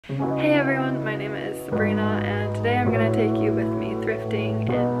Hey everyone, my name is Sabrina and today I'm going to take you with me thrifting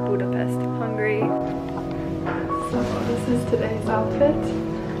in Budapest, Hungary. So this is today's outfit.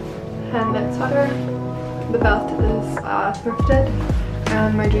 Hand-knit sweater, the belt is thrifted,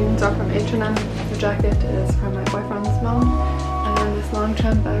 and my jeans are from H&M, the jacket is from my boyfriend's mom, and this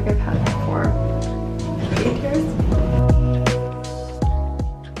Longchamp bag I've had for 8 years.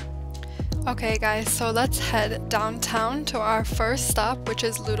 Okay guys, so let's head downtown to our first stop, which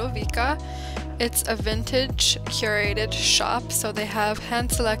is Ludovika. It's a vintage curated shop, so they have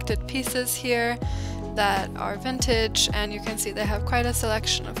hand-selected pieces here that are vintage, and you can see they have quite a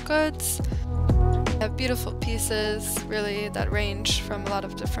selection of goods. They have beautiful pieces, really, that range from a lot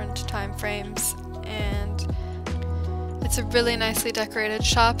of different time frames, and it's a really nicely decorated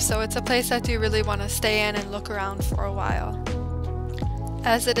shop, so it's a place that you really want to stay in and look around for a while.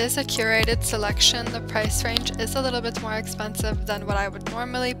 As it is a curated selection, the price range is a little bit more expensive than what I would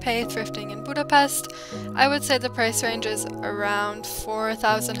normally pay thrifting in Budapest. I would say the price range is around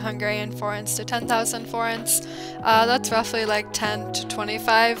 4,000 Hungarian forints to 10,000 forints. That's roughly like $10 to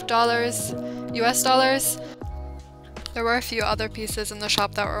 $25 US dollars. There were a few other pieces in the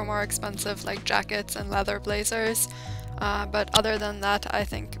shop that were more expensive, like jackets and leather blazers. But other than that, I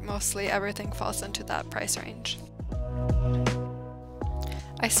think mostly everything falls into that price range.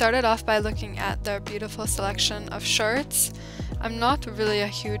 I started off by looking at their beautiful selection of shirts. I'm not really a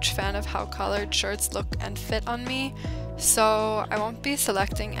huge fan of how collared shirts look and fit on me, so I won't be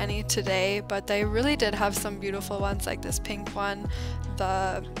selecting any today, but they really did have some beautiful ones, like this pink one.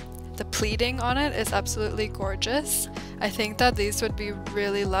 The pleating on it is absolutely gorgeous. I think that these would be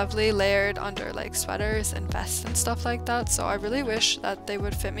really lovely layered under like sweaters and vests and stuff like that, so I really wish that they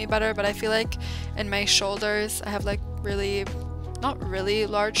would fit me better, but I feel like in my shoulders I have like not really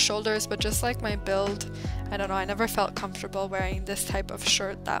large shoulders, but just like my build, I don't know, I never felt comfortable wearing this type of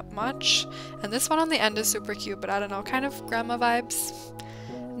shirt that much. And this one on the end is super cute, but I don't know, kind of grandma vibes.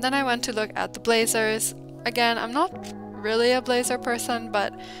 And then I went to look at the blazers. Again, I'm not really a blazer person,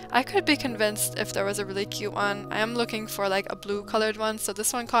 but I could be convinced if there was a really cute one. I am looking for like a blue colored one, so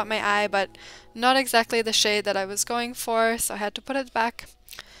this one caught my eye, but not exactly the shade that I was going for, so I had to put it back.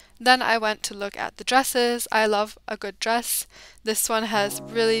 Then I went to look at the dresses. I love a good dress. This one has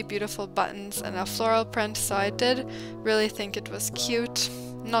really beautiful buttons and a floral print, so I did really think it was cute.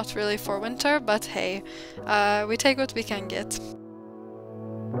 Not really for winter, but hey, we take what we can get.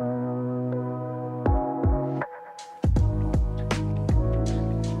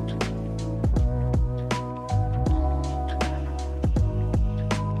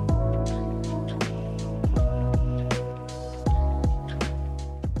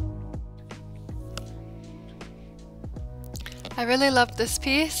 I really loved this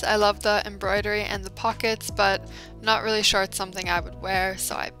piece. I love the embroidery and the pockets, but not really sure it's something I would wear,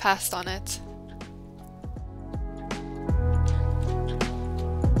 so I passed on it.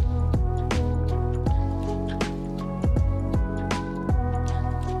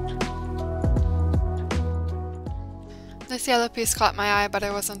 This yellow piece caught my eye, but I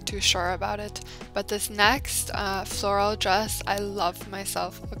wasn't too sure about it. But this next floral dress, I love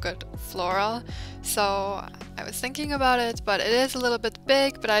myself a good floral, so I was thinking about it, but it is a little bit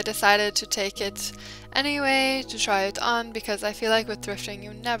big, but I decided to take it anyway to try it on, because I feel like with thrifting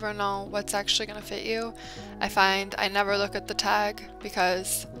you never know what's actually going to fit you. I find I never look at the tag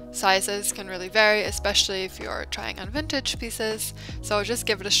because sizes can really vary, especially if you're trying on vintage pieces, so just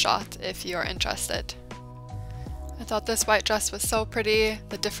give it a shot if you're interested. I thought this white dress was so pretty,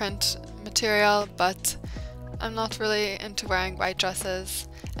 the different material, but I'm not really into wearing white dresses.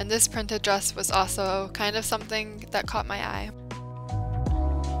 And this printed dress was also kind of something that caught my eye.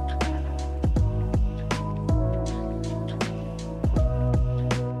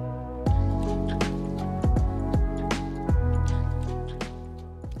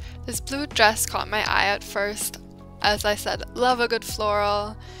 This blue dress caught my eye at first. As I said, love a good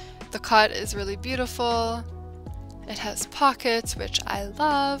floral. The cut is really beautiful. It has pockets, which I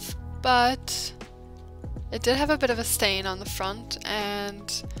love, but it did have a bit of a stain on the front,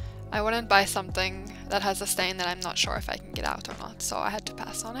 and I wouldn't buy something that has a stain that I'm not sure if I can get out or not, so I had to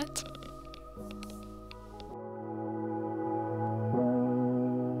pass on it.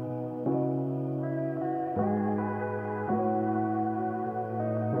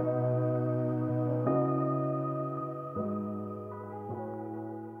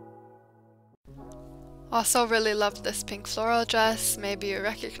 Also really loved this pink floral dress. Maybe you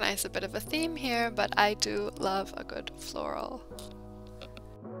recognize a bit of a theme here, but I do love a good floral.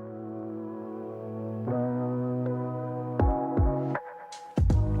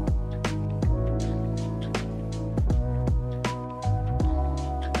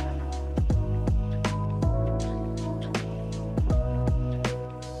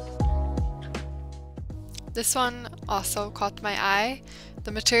 This one also caught my eye.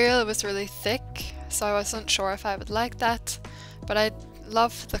 The material was really thick, so I wasn't sure if I would like that, but I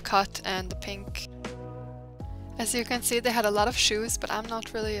love the cut and the pink. As you can see, they had a lot of shoes, but I'm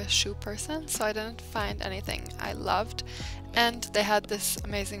not really a shoe person, so I didn't find anything I loved. And they had this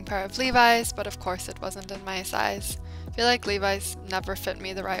amazing pair of Levi's, but of course it wasn't in my size. I feel like Levi's never fit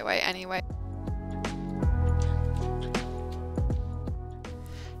me the right way anyway.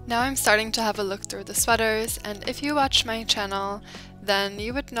 Now I'm starting to have a look through the sweaters, and if you watch my channel, then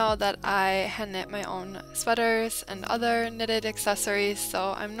you would know that I hand knit my own sweaters and other knitted accessories,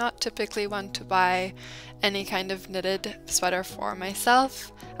 so I'm not typically one to buy any kind of knitted sweater for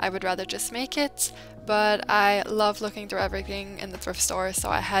myself. I would rather just make it, but I love looking through everything in the thrift store, so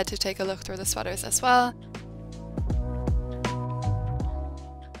I had to take a look through the sweaters as well.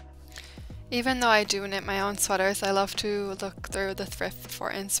 Even though I do knit my own sweaters, I love to look through the thrift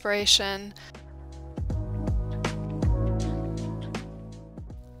for inspiration.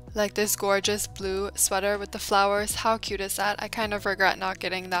 Like this gorgeous blue sweater with the flowers, how cute is that? I kind of regret not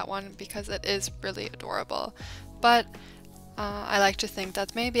getting that one because it is really adorable. But I like to think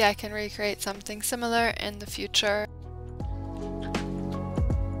that maybe I can recreate something similar in the future.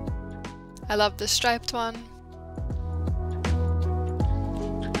 I love this striped one.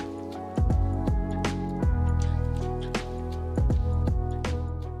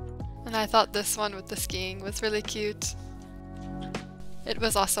 And I thought this one with the skiing was really cute. It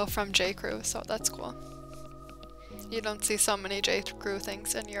was also from J. Crew, so that's cool. You don't see so many J. Crew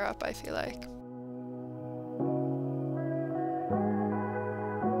things in Europe, I feel like.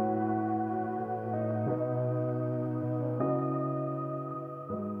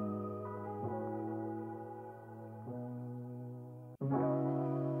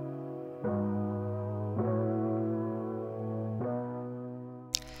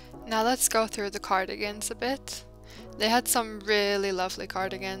 Now let's go through the cardigans a bit. They had some really lovely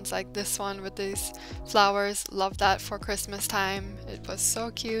cardigans, like this one with these flowers. Love that for Christmas time. It was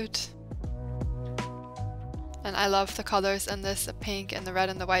so cute. And I love the colors in this, the pink and the red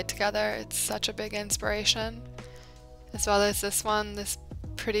and the white together. It's such a big inspiration. As well as this one, this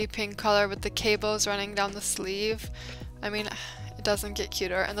pretty pink color with the cables running down the sleeve. I mean, it doesn't get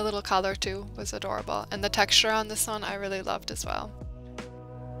cuter. And the little collar too was adorable. And the texture on this one I really loved as well.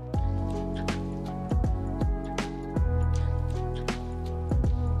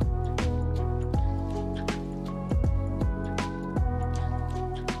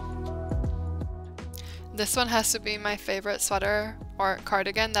 This one has to be my favorite sweater or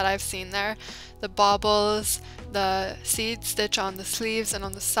cardigan that I've seen there. The baubles, the seed stitch on the sleeves and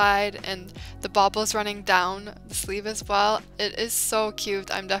on the side, and the baubles running down the sleeve as well. It is so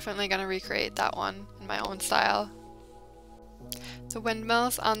cute. I'm definitely going to recreate that one in my own style. The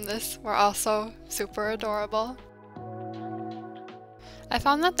windmills on this were also super adorable. I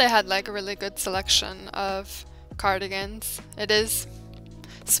found that they had like a really good selection of cardigans. It is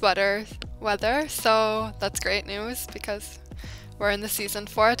sweater weather, so that's great news because we're in the season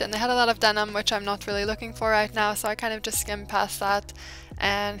for it. And they had a lot of denim, which I'm not really looking for right now, so I kind of just skimmed past that.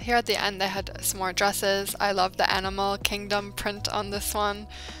 And here at the end they had some more dresses. I love the animal kingdom print on this one.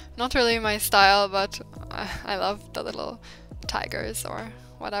 Not really my style, but I love the little tigers or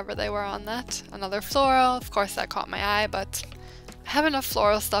whatever they were on that. Another floral, of course that caught my eye, but I have enough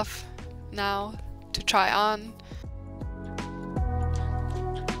floral stuff now to try on.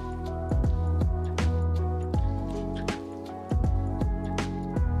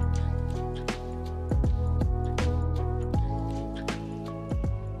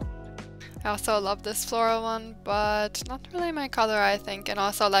 I also love this floral one, but not really my color, I think. And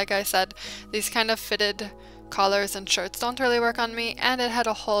also, like I said, these kind of fitted collars and shirts don't really work on me, and it had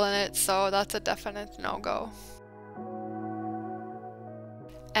a hole in it, so that's a definite no-go.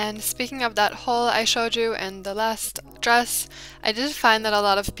 And speaking of that hole I showed you in the last dress, I did find that a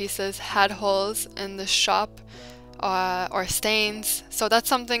lot of pieces had holes in the shop or stains, so that's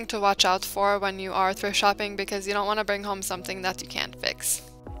something to watch out for when you are thrift shopping, because you don't want to bring home something that you can't fix.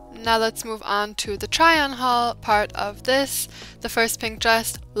 Now let's move on to the try-on haul part of this. The first pink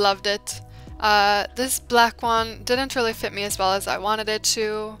dress, loved it. This black one didn't really fit me as well as I wanted it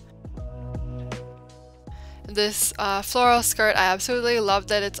to. This floral skirt, I absolutely loved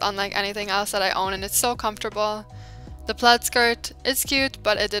it. It's unlike anything else that I own and it's so comfortable. The plaid skirt is cute,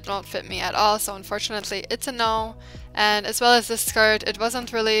 but it did not fit me at all, so unfortunately it's a no. And as well as this skirt, it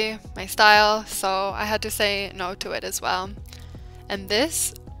wasn't really my style, so I had to say no to it as well. And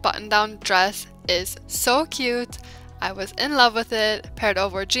this button-down dress is so cute. I was in love with it. Paired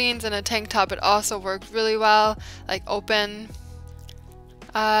over jeans and a tank top, it also worked really well, like open.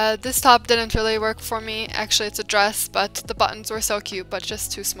 This top didn't really work for me. Actually, it's a dress, but the buttons were so cute, but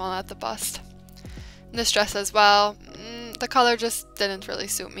just too small at the bust. This dress as well, the color just didn't really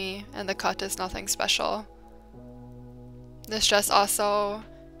suit me, and the cut is nothing special. This dress also,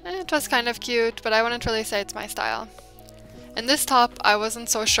 it was kind of cute, but I wouldn't really say it's my style. And this top I wasn't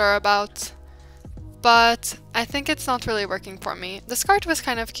so sure about, but I think it's not really working for me. The skirt was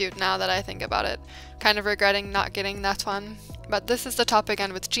kind of cute now that I think about it. Kind of regretting not getting that one. But this is the top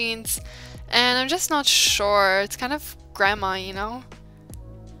again with jeans, and I'm just not sure. It's kind of grandma, you know?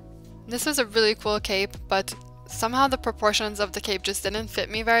 This was a really cool cape, but somehow the proportions of the cape just didn't fit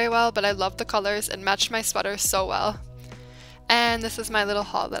me very well, but I love the colors. It matched my sweater so well. And this is my little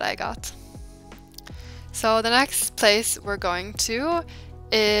haul that I got. So the next place we're going to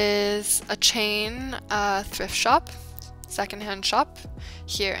is a chain thrift shop, secondhand shop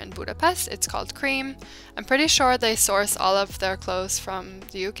here in Budapest. It's called Cream. I'm pretty sure they source all of their clothes from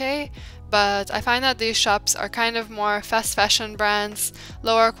the UK, but I find that these shops are kind of more fast fashion brands,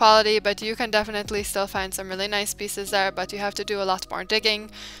 lower quality, but you can definitely still find some really nice pieces there, but you have to do a lot more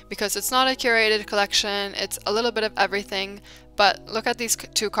digging because it's not a curated collection, it's a little bit of everything. But look at these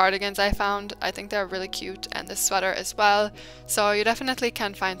two cardigans I found. I think they're really cute, and this sweater as well. So you definitely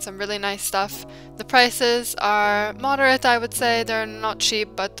can find some really nice stuff. The prices are moderate, I would say. They're not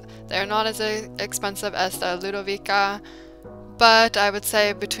cheap, but they're not as expensive as the Ludovika. But I would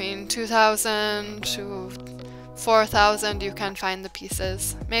say between 2,000 to 4,000 you can find the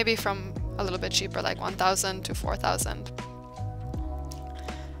pieces. Maybe from a little bit cheaper, like 1,000 to 4,000.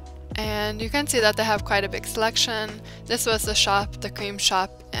 And you can see that they have quite a big selection. This was the shop, the Cream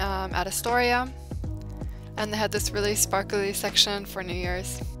shop at Astoria. And they had this really sparkly section for New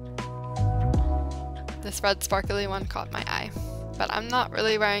Year's. This red sparkly one caught my eye. But I'm not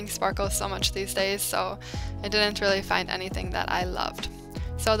really wearing sparkles so much these days, so I didn't really find anything that I loved.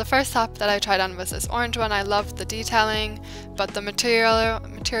 So the first top that I tried on was this orange one. I loved the detailing, but the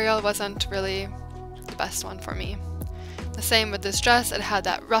material wasn't really the best one for me. The same with this dress. It had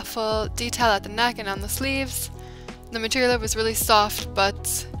that ruffle detail at the neck and on the sleeves. The material was really soft,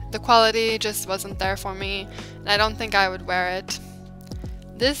 but the quality just wasn't there for me, and I don't think I would wear it.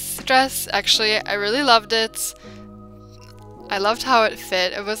 This dress, actually, I really loved it. I loved how it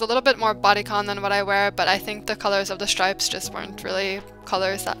fit. It was a little bit more bodycon than what I wear, but I think the colors of the stripes just weren't really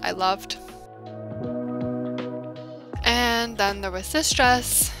colors that I loved. And then there was this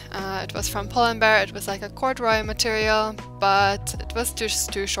dress. It was from Pull & Bear. It was like a corduroy material, but it was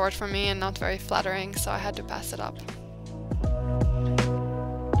just too short for me and not very flattering, so I had to pass it up.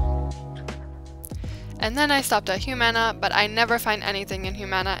 And then I stopped at Humana, but I never find anything in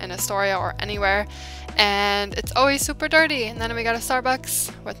Humana in Astoria or anywhere, and it's always super dirty. And then we got a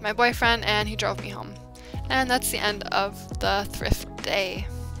Starbucks with my boyfriend, and he drove me home. And that's the end of the thrift day.